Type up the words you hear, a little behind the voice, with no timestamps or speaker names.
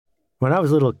When I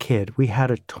was a little kid, we had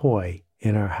a toy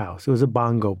in our house. It was a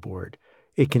bongo board.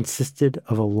 It consisted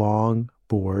of a long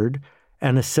board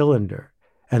and a cylinder,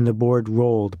 and the board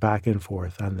rolled back and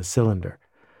forth on the cylinder.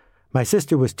 My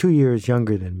sister was 2 years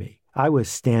younger than me. I was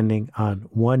standing on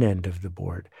one end of the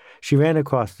board. She ran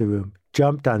across the room,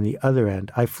 jumped on the other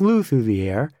end. I flew through the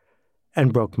air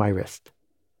and broke my wrist.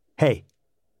 Hey,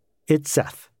 it's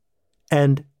Seth,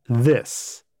 and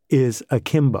this is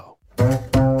Akimbo.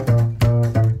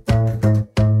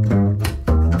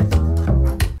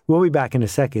 We'll be back in a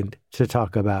second to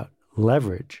talk about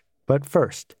leverage. But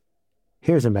first,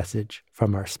 here's a message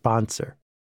from our sponsor.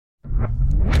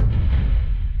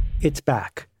 It's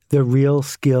back. The Real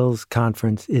Skills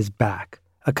Conference is back.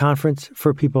 A conference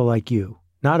for people like you.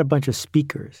 Not a bunch of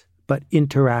speakers, but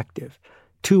interactive.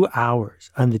 2 hours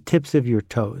on the tips of your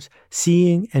toes,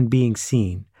 seeing and being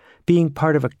seen. Being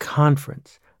part of a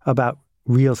conference about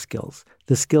real skills,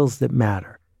 the skills that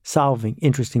matter. Solving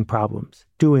interesting problems.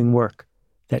 Doing work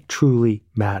that truly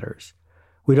matters.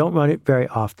 We don't run it very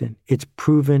often. It's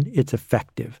proven it's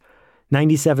effective.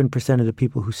 97% of the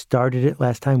people who started it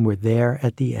last time were there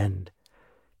at the end.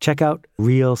 Check out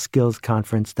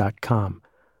realskillsconference.com.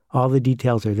 All the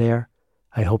details are there.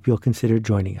 I hope you'll consider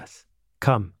joining us.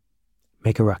 Come,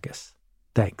 make a ruckus.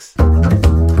 Thanks.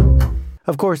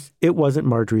 Of course, it wasn't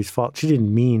Marjorie's fault. She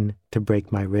didn't mean to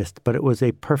break my wrist, but it was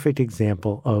a perfect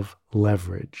example of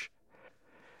leverage.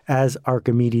 As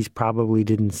Archimedes probably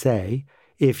didn't say,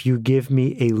 if you give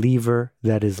me a lever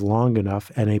that is long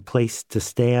enough and a place to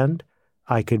stand,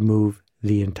 I could move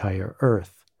the entire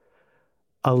earth.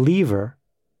 A lever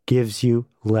gives you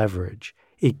leverage.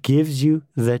 It gives you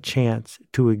the chance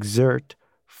to exert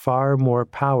far more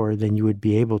power than you would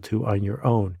be able to on your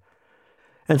own.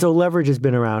 And so leverage has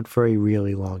been around for a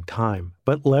really long time.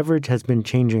 But leverage has been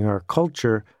changing our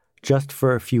culture just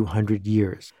for a few hundred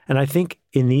years. And I think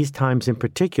in these times in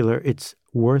particular, it's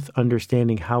worth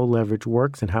understanding how leverage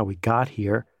works and how we got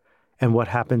here and what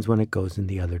happens when it goes in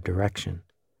the other direction.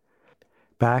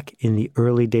 Back in the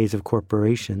early days of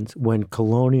corporations, when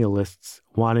colonialists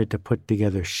wanted to put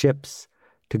together ships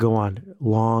to go on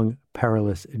long,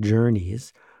 perilous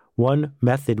journeys, one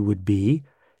method would be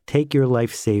take your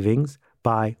life savings,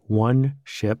 buy one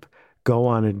ship, go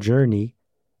on a journey.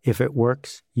 If it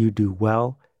works, you do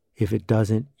well. If it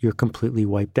doesn't, you're completely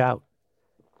wiped out.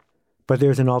 But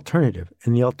there's an alternative,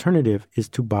 and the alternative is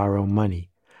to borrow money.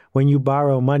 When you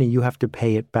borrow money, you have to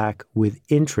pay it back with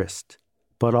interest,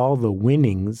 but all the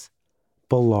winnings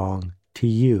belong to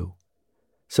you.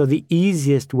 So the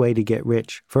easiest way to get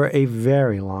rich for a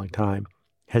very long time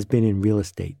has been in real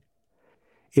estate.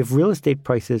 If real estate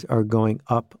prices are going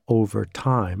up over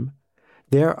time,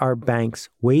 there are banks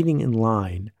waiting in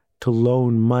line to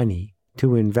loan money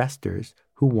to investors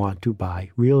who want to buy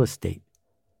real estate.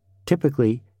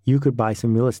 Typically, you could buy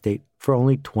some real estate for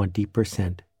only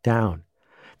 20% down.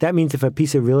 That means if a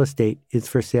piece of real estate is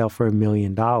for sale for $1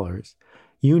 million,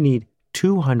 you need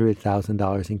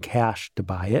 $200,000 in cash to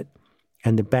buy it,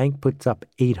 and the bank puts up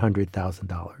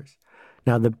 $800,000.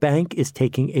 Now, the bank is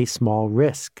taking a small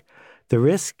risk. The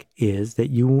risk is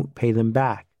that you won't pay them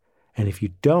back. And if you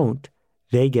don't,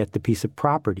 they get the piece of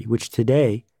property, which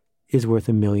today is worth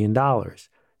 $1 million.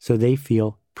 So they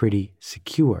feel pretty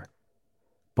secure.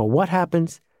 But what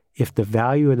happens if the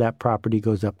value of that property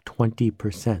goes up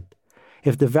 20%?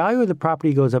 If the value of the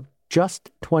property goes up just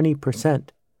 20%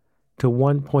 to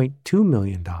 $1.2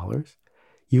 million,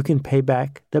 you can pay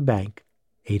back the bank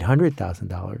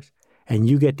 $800,000 and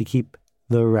you get to keep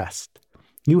the rest.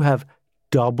 You have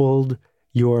doubled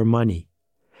your money.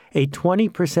 A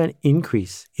 20%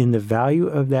 increase in the value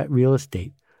of that real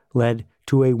estate led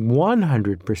to a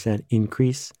 100%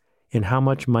 increase in how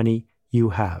much money you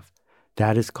have.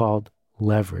 That is called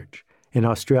leverage. In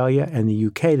Australia and the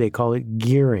UK, they call it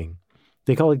gearing.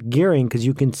 They call it gearing because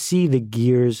you can see the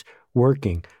gears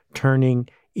working, turning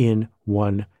in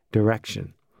one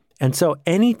direction. And so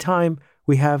anytime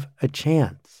we have a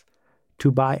chance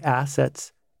to buy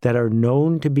assets that are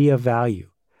known to be of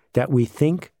value, that we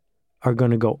think are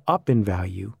going to go up in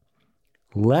value,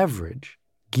 leverage,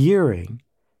 gearing,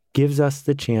 gives us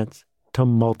the chance to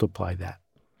multiply that.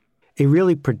 A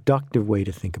really productive way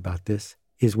to think about this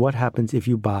is what happens if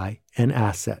you buy an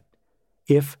asset.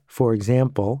 If, for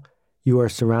example, you are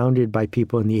surrounded by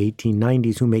people in the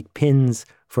 1890s who make pins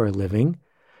for a living,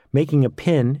 making a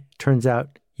pin, turns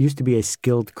out, used to be a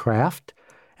skilled craft,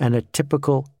 and a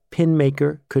typical pin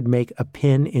maker could make a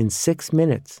pin in 6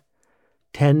 minutes,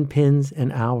 10 pins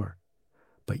an hour.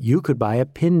 But you could buy a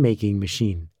pin-making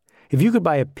machine. If you could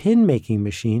buy a pin-making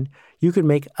machine, you could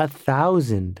make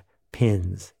 1,000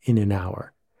 pins in an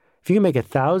hour. If you can make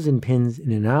 1,000 pins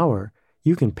in an hour,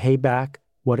 you can pay back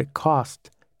what it cost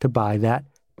to buy that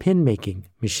pin making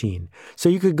machine. So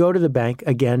you could go to the bank,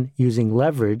 again, using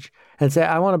leverage, and say,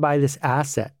 I want to buy this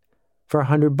asset for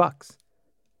 $100,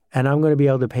 and I'm going to be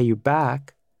able to pay you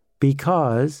back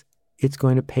because it's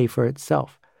going to pay for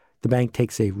itself. The bank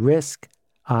takes a risk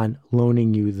on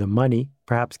loaning you the money,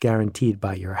 perhaps guaranteed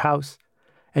by your house,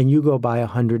 and you go buy a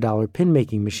 $100 pin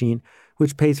making machine,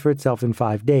 which pays for itself in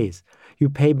 5 days. You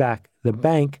pay back the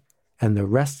bank, and the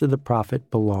rest of the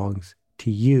profit belongs to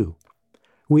you.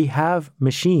 We have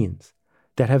machines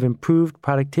that have improved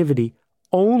productivity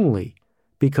only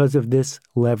because of this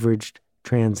leveraged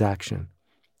transaction.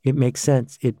 It makes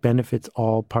sense. It benefits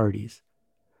all parties.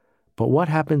 But what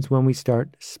happens when we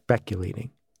start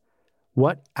speculating?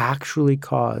 What actually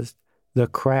caused the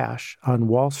crash on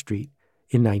Wall Street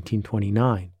in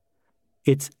 1929?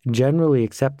 It's generally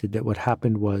accepted that what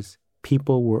happened was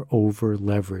people were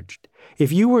over-leveraged.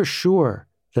 If you were sure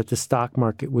that the stock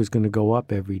market was going to go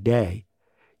up every day,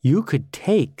 you could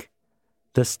take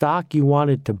the stock you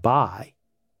wanted to buy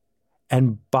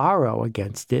and borrow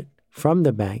against it from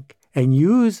the bank and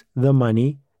use the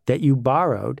money that you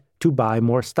borrowed to buy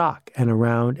more stock. And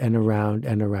around and around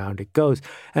and around it goes.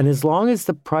 And as long as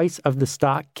the price of the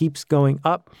stock keeps going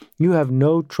up, you have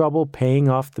no trouble paying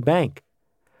off the bank.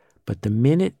 But the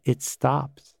minute it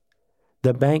stops,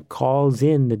 the bank calls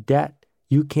in the debt.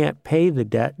 You can't pay the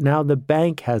debt. Now the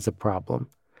bank has a problem.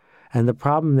 And the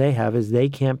problem they have is they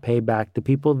can't pay back the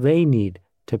people they need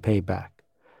to pay back,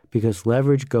 because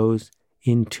leverage goes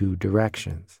in two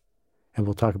directions. And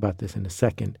we'll talk about this in a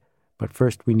second. But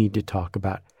first, we need to talk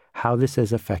about how this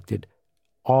has affected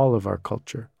all of our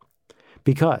culture.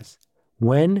 Because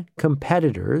when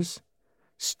competitors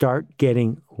start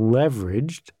getting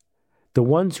leveraged, the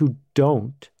ones who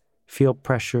don't feel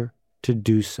pressure to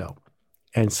do so.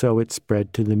 And so it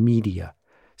spread to the media.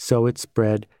 So it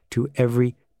spread to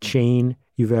every chain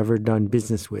you've ever done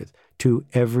business with, to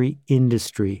every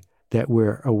industry that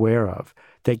we're aware of,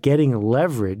 that getting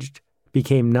leveraged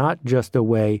became not just a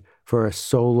way for a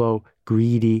solo,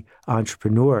 greedy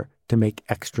entrepreneur to make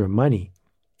extra money.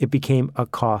 It became a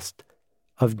cost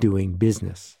of doing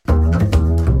business.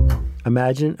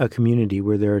 Imagine a community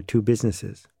where there are two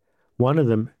businesses. One of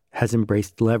them has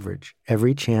embraced leverage.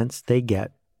 Every chance they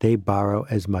get, they borrow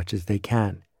as much as they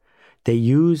can. They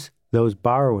use those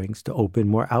borrowings to open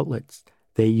more outlets.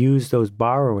 They use those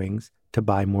borrowings to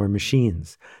buy more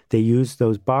machines. They use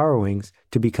those borrowings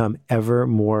to become ever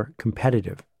more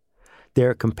competitive.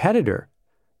 Their competitor,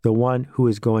 the one who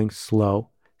is going slow,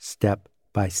 step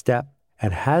by step,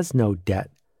 and has no debt,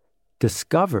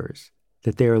 discovers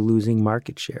that they are losing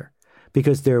market share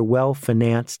because their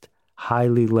well-financed,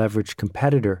 highly leveraged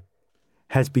competitor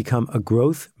has become a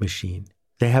growth machine.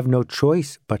 They have no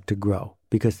choice but to grow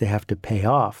because they have to pay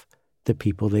off the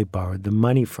people they borrowed the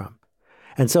money from.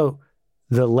 And so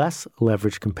the less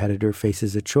leveraged competitor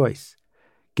faces a choice: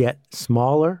 get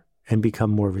smaller and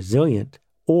become more resilient,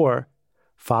 or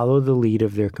follow the lead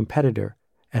of their competitor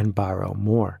and borrow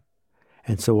more.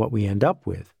 And so what we end up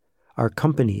with are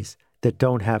companies that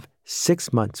don't have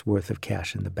 6 months worth of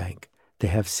cash in the bank. They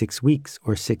have 6 weeks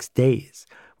or 6 days.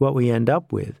 What we end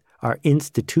up with are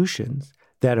institutions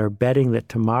that are betting that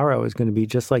tomorrow is going to be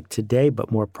just like today,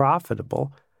 but more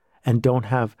profitable, and don't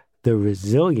have the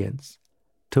resilience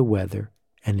to weather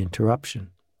an interruption.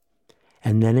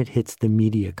 And then it hits the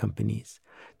media companies.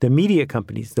 The media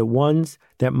companies, the ones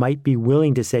that might be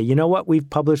willing to say, you know what, we've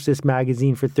published this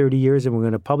magazine for 30 years and we're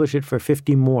going to publish it for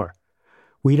 50 more.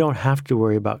 We don't have to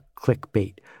worry about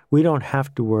clickbait. We don't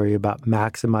have to worry about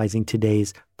maximizing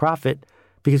today's profit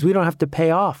because we don't have to pay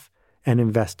off an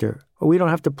investor, or we don't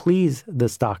have to please the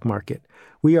stock market.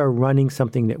 We are running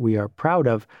something that we are proud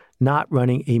of, not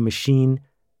running a machine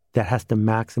that has to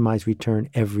maximize return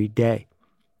every day.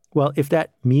 Well, if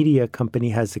that media company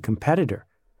has a competitor,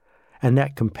 and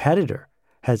that competitor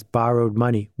has borrowed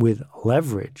money with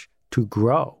leverage to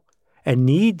grow and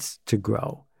needs to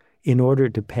grow in order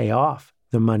to pay off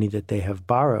the money that they have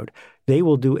borrowed, they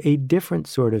will do a different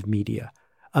sort of media,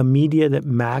 a media that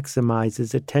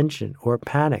maximizes attention or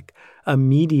panic, a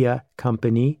media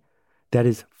company that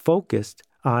is focused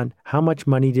on how much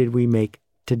money did we make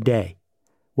today?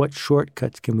 What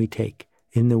shortcuts can we take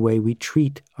in the way we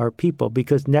treat our people?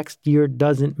 Because next year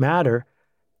doesn't matter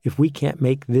if we can't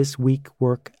make this week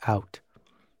work out.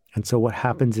 And so what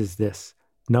happens is this.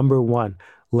 Number one,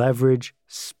 leverage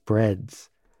spreads.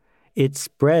 It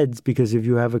spreads because if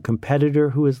you have a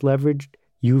competitor who is leveraged,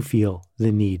 you feel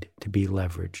the need to be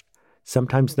leveraged.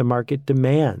 Sometimes the market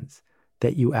demands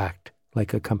that you act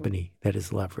like a company that is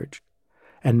leveraged.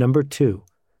 And number two,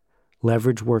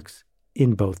 leverage works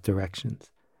in both directions.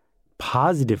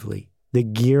 Positively, The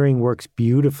gearing works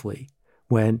beautifully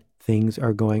when things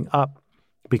are going up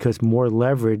because more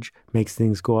leverage makes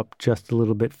things go up just a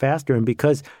little bit faster. And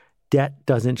because debt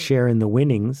doesn't share in the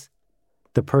winnings,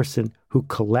 the person who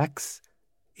collects,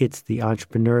 it's the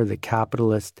entrepreneur, the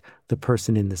capitalist, the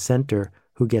person in the center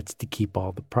who gets to keep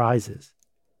all the prizes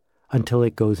until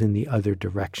it goes in the other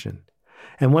direction.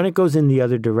 And when it goes in the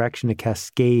other direction, a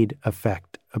cascade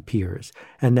effect appears.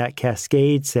 And that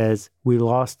cascade says, we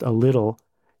lost a little,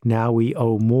 now we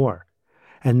owe more.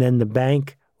 And then the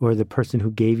bank or the person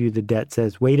who gave you the debt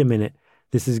says, wait a minute,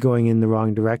 this is going in the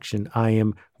wrong direction. I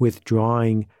am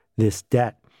withdrawing this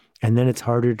debt. And then it's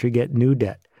harder to get new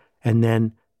debt. And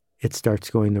then it starts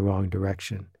going the wrong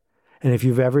direction. And if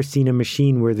you've ever seen a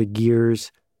machine where the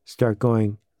gears start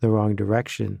going the wrong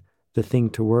direction, the thing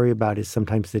to worry about is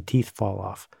sometimes the teeth fall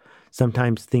off.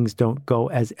 Sometimes things don't go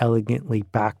as elegantly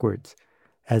backwards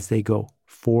as they go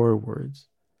forwards.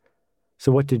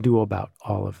 So what to do about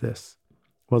all of this?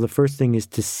 Well, the first thing is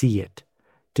to see it,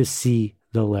 to see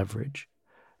the leverage.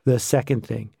 The second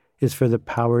thing is for the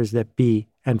powers that be,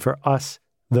 and for us,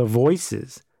 the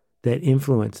voices that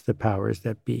influence the powers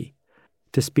that be,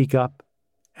 to speak up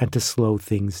and to slow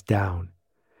things down.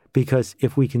 Because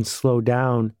if we can slow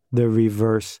down the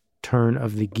reverse turn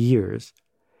of the gears,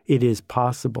 it is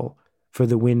possible for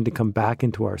the wind to come back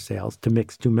into our sails, to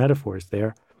mix two metaphors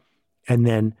there, and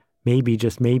then maybe,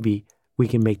 just maybe, we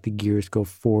can make the gears go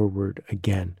forward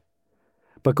again.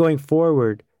 But going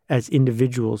forward as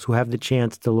individuals who have the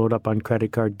chance to load up on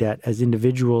credit card debt, as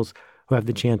individuals who have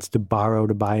the chance to borrow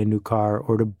to buy a new car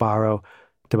or to borrow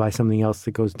to buy something else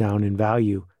that goes down in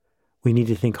value, we need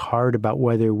to think hard about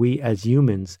whether we as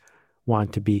humans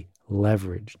want to be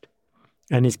leveraged.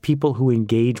 And as people who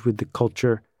engage with the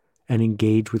culture and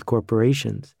engage with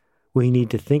corporations, we need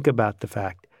to think about the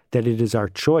fact that it is our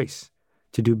choice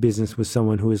to do business with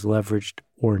someone who is leveraged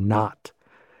or not.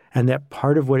 And that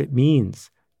part of what it means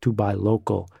to buy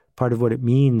local, part of what it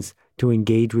means to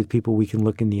engage with people we can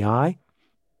look in the eye,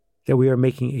 that we are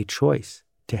making a choice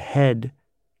to head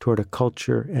toward a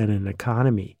culture and an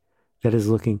economy that is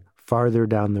looking farther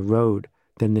down the road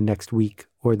than the next week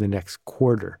or the next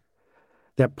quarter.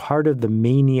 That part of the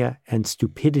mania and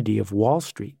stupidity of Wall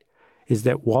Street is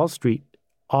that Wall Street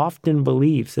often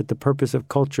believes that the purpose of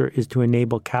culture is to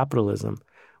enable capitalism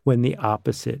when the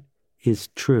opposite is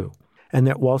true. And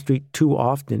that Wall Street too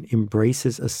often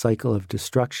embraces a cycle of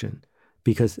destruction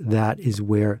because that is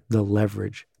where the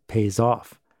leverage pays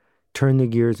off. Turn the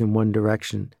gears in one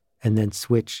direction and then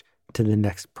switch to the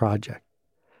next project.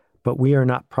 But we are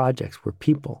not projects, we're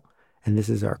people, and this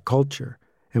is our culture.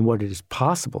 And what it is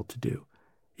possible to do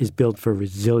is build for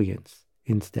resilience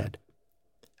instead.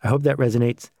 I hope that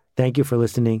resonates. Thank you for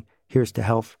listening. Here's to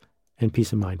health and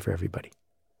peace of mind for everybody.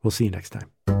 We'll see you next time.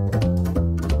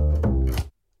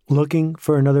 Looking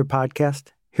for another podcast?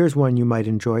 Here's one you might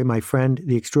enjoy. My friend,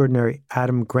 the extraordinary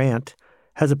Adam Grant,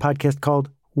 has a podcast called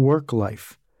Work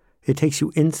Life. It takes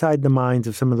you inside the minds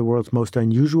of some of the world's most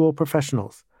unusual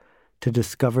professionals to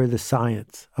discover the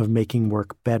science of making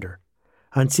work better.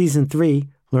 On Season 3,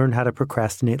 learn how to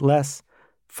procrastinate less,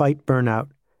 fight burnout,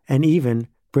 and even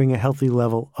bring a healthy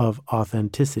level of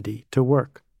authenticity to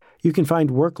work. You can find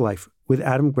Work Life with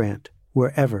Adam Grant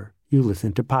wherever you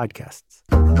listen to podcasts.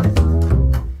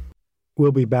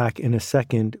 We'll be back in a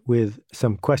second with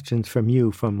some questions from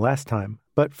you from last time.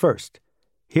 But first,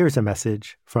 here's a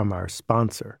message from our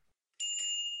sponsor.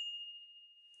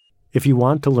 If you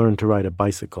want to learn to ride a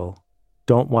bicycle,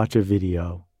 don't watch a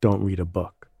video, don't read a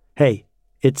book. Hey,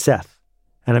 it's Seth,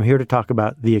 and I'm here to talk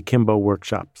about the Akimbo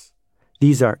workshops.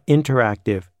 These are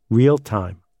interactive,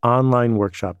 real-time, online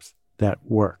workshops that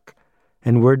work.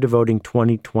 And we're devoting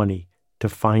 2020 to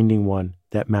finding one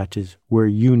that matches where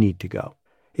you need to go.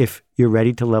 If you're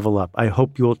ready to level up, I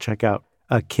hope you'll check out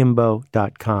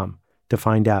akimbo.com to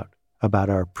find out about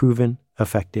our proven,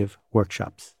 effective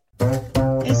workshops.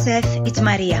 Hey, Seth, it's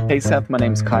Maria. Hey, Seth, my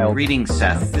name's Kyle. Greetings,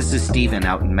 Seth. This is Steven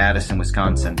out in Madison,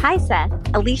 Wisconsin. Hi, Seth.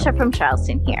 Alicia from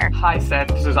Charleston here. Hi, Seth.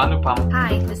 This is Anupam.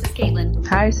 Hi, this is Caitlin.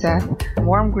 Hi, Seth.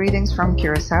 Warm greetings from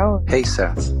Curacao. Hey,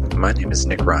 Seth. My name is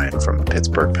Nick Ryan from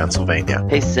Pittsburgh, Pennsylvania.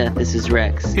 Hey, Seth. This is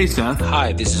Rex. Hey, Seth.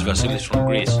 Hi, this is Vasilis from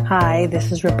Greece. Hi,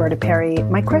 this is Roberta Perry.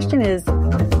 My question is...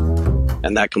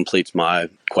 And that completes my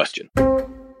question.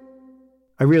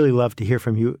 I really love to hear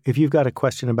from you. If you've got a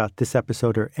question about this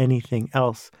episode or anything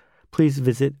else, please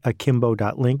visit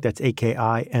akimbo.link, that's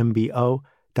akimbo.link,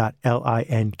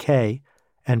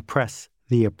 and press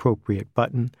the appropriate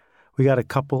button. We got a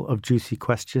couple of juicy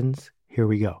questions. Here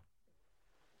we go.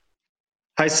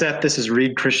 Hi, Seth. This is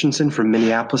Reed Christensen from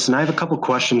Minneapolis, and I have a couple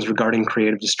questions regarding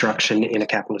creative destruction in a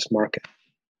capitalist market.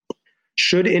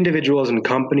 Should individuals and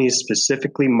companies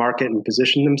specifically market and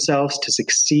position themselves to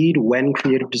succeed when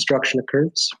creative destruction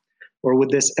occurs? Or would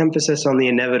this emphasis on the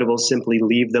inevitable simply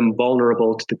leave them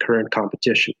vulnerable to the current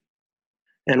competition?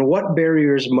 And what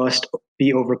barriers must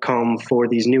be overcome for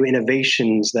these new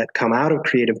innovations that come out of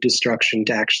creative destruction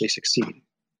to actually succeed?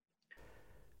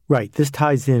 Right. This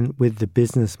ties in with the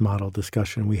business model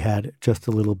discussion we had just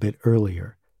a little bit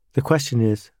earlier. The question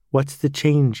is, what's the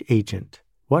change agent?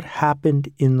 What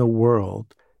happened in the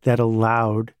world that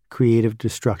allowed creative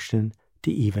destruction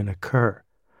to even occur?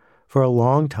 For a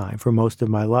long time, for most of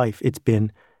my life, it's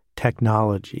been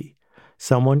technology.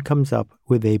 Someone comes up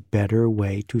with a better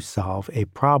way to solve a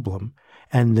problem,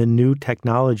 and the new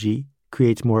technology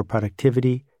creates more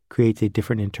productivity, creates a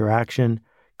different interaction,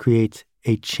 creates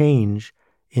a change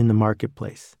in the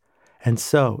marketplace. And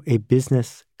so a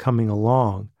business coming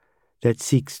along that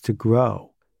seeks to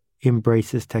grow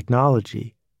embraces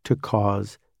technology to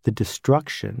cause the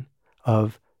destruction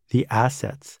of the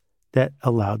assets that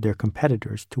allowed their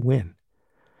competitors to win.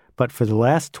 But for the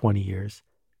last 20 years,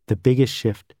 the biggest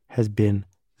shift has been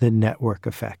the network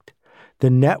effect. The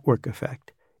network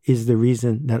effect is the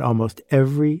reason that almost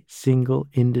every single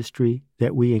industry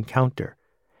that we encounter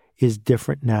is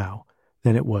different now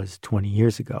than it was 20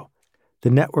 years ago. The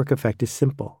network effect is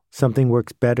simple. Something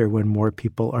works better when more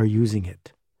people are using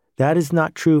it. That is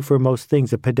not true for most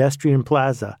things. A pedestrian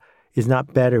plaza is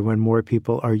not better when more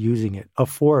people are using it. A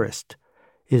forest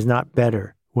is not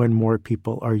better when more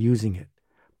people are using it.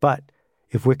 But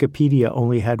if Wikipedia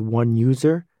only had one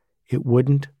user, it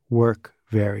wouldn't work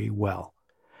very well.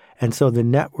 And so the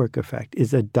network effect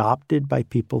is adopted by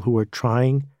people who are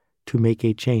trying to make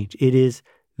a change. It is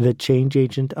the change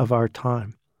agent of our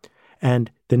time. And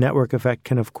the network effect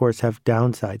can, of course, have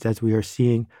downsides, as we are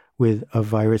seeing with a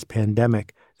virus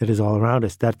pandemic that is all around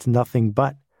us. That's nothing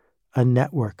but a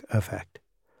network effect.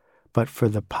 But for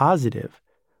the positive,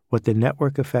 what the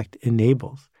network effect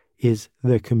enables is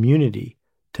the community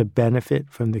to benefit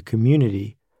from the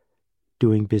community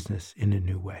doing business in a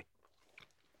new way.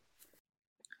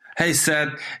 Hey, Seth,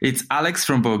 it's Alex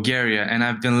from Bulgaria, and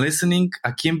I've been listening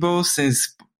Akimbo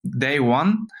since day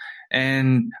one,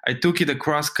 and I took it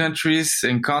across countries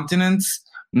and continents.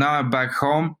 Now I'm back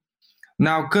home.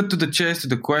 Now, cut to the chase to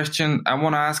the question. I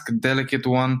want to ask a delicate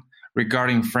one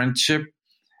regarding friendship.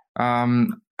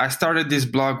 I started this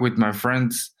blog with my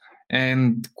friends,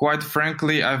 and quite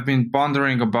frankly, I've been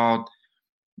pondering about,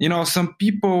 some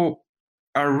people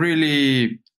are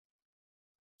really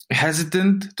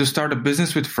hesitant to start a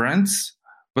business with friends,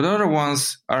 but other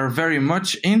ones are very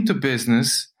much into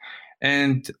business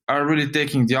and are really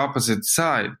taking the opposite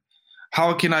side.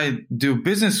 How can I do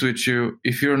business with you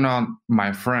if you're not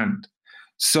my friend?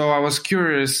 So I was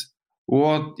curious,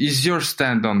 what is your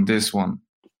stand on this one?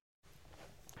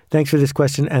 Thanks for this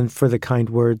question and for the kind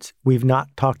words. We've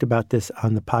not talked about this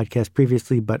on the podcast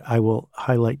previously, but I will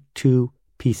highlight two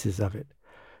pieces of it.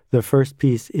 The first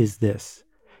piece is this.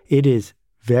 It is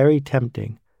very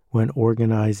tempting when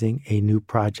organizing a new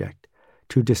project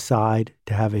to decide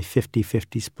to have a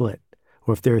 50-50 split.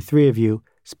 Or if there are three of you,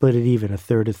 split it even, a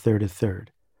third, a third, a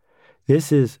third.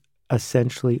 This is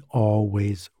essentially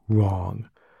always wrong.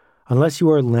 Unless you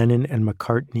are Lennon and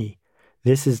McCartney,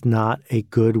 this is not a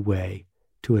good way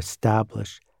to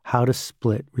establish how to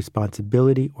split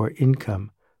responsibility or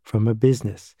income from a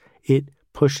business. It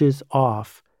pushes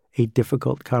off a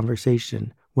difficult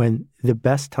conversation when the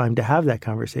best time to have that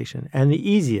conversation and the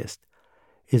easiest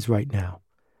is right now.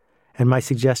 And my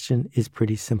suggestion is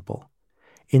pretty simple.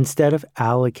 Instead of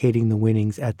allocating the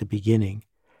winnings at the beginning,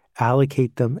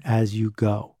 allocate them as you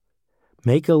go.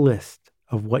 Make a list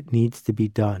of what needs to be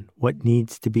done, what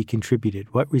needs to be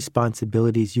contributed, what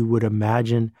responsibilities you would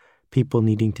imagine people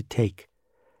needing to take.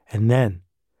 And then,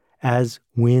 as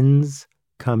wins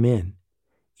come in,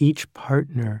 each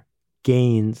partner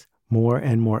gains more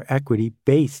and more equity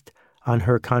based on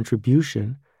her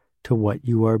contribution to what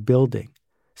you are building.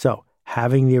 So,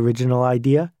 having the original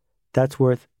idea, that's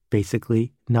worth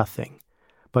basically nothing.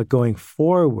 But going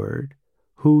forward,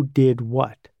 who did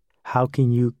what? How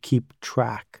can you keep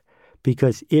track?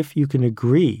 Because if you can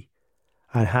agree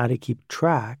on how to keep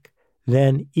track,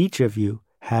 then each of you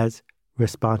has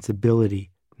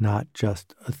responsibility, not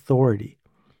just authority.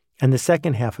 And the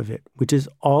second half of it, which is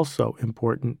also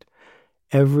important,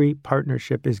 every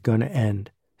partnership is going to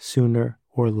end sooner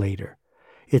or later.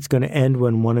 It's going to end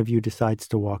when one of you decides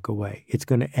to walk away. It's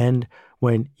going to end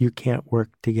when you can't work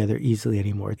together easily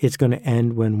anymore. It's going to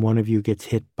end when one of you gets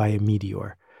hit by a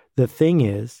meteor. The thing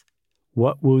is,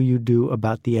 what will you do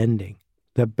about the ending?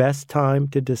 The best time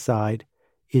to decide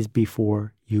is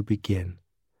before you begin.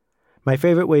 My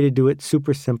favorite way to do it,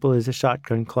 super simple, is a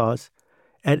shotgun clause.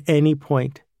 At any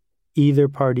point, either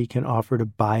party can offer to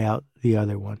buy out the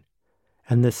other one.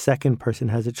 And the second person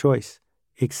has a choice: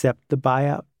 accept the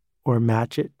buyout or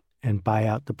match it and buy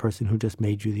out the person who just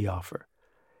made you the offer.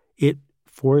 It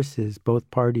forces both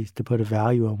parties to put a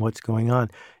value on what's going on.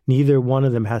 Neither one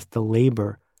of them has to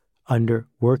labor under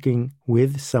working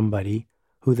with somebody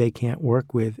who they can't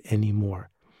work with anymore.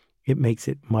 It makes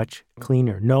it much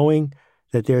cleaner. Knowing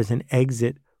that there's an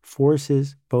exit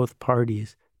forces both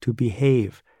parties to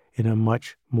behave in a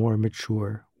much more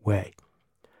mature way.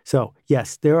 So,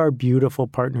 yes, there are beautiful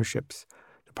partnerships.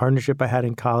 The partnership I had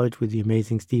in college with the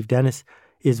amazing Steve Dennis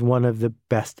is one of the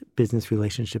best business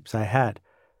relationships I had.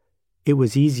 It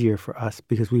was easier for us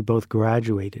because we both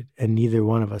graduated and neither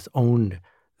one of us owned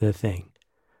the thing.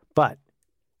 But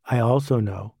I also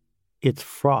know it's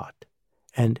fraught,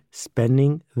 and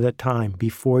spending the time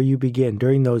before you begin,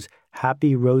 during those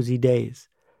happy, rosy days,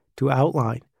 to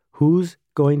outline who's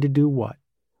going to do what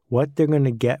they're going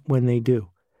to get when they do,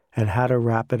 and how to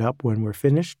wrap it up when we're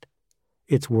finished,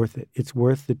 it's worth it. It's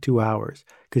worth the 2 hours.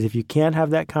 Because if you can't have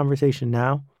that conversation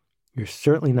now, you're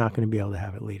certainly not going to be able to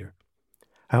have it later.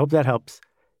 I hope that helps.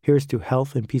 Here's to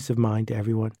health and peace of mind to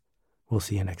everyone. We'll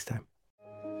see you next time.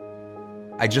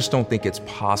 I just don't think it's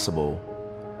possible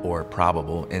or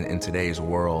probable in today's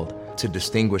world to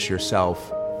distinguish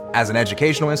yourself as an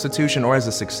educational institution or as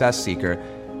a success seeker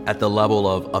at the level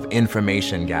of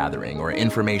information gathering or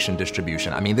information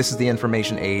distribution. I mean, this is the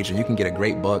information age, and you can get a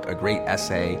great book, a great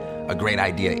essay, a great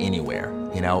idea anywhere,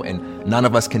 and none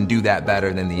of us can do that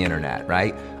better than the internet,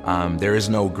 right? There is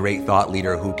no great thought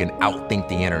leader who can outthink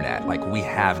the internet. Like, we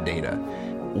have data.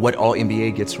 What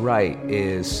Alt-MBA gets right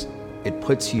is it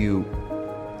puts you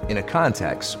in a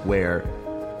context where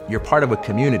you're part of a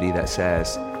community that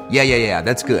says, yeah,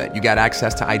 that's good. You got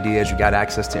access to ideas, you got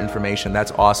access to information,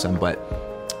 that's awesome, but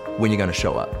when are you going to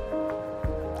show up?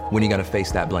 When are you going to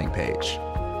face that blank page?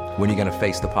 When are you going to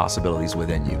face the possibilities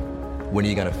within you? When are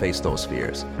you going to face those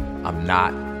fears? I'm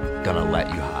not going to let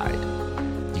you hide.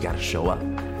 You got to show up.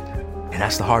 And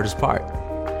that's the hardest part.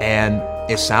 And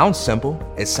it sounds simple.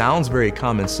 It sounds very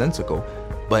commonsensical,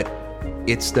 but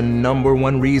it's the number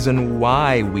one reason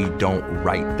why we don't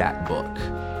write that book.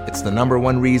 It's the number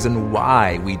one reason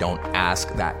why we don't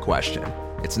ask that question.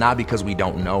 It's not because we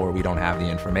don't know or we don't have the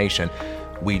information.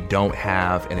 We don't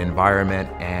have an environment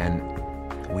and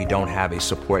we don't have a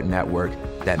support network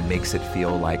that makes it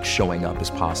feel like showing up is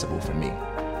possible for me.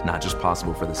 Not just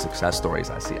possible for the success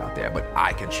stories I see out there, but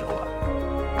I can show up.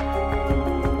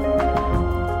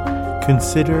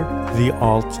 Consider the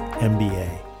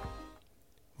Alt-MBA.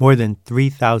 More than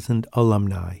 3,000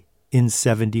 alumni in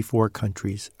 74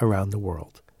 countries around the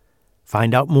world.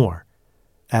 Find out more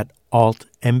at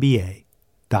altmba.com.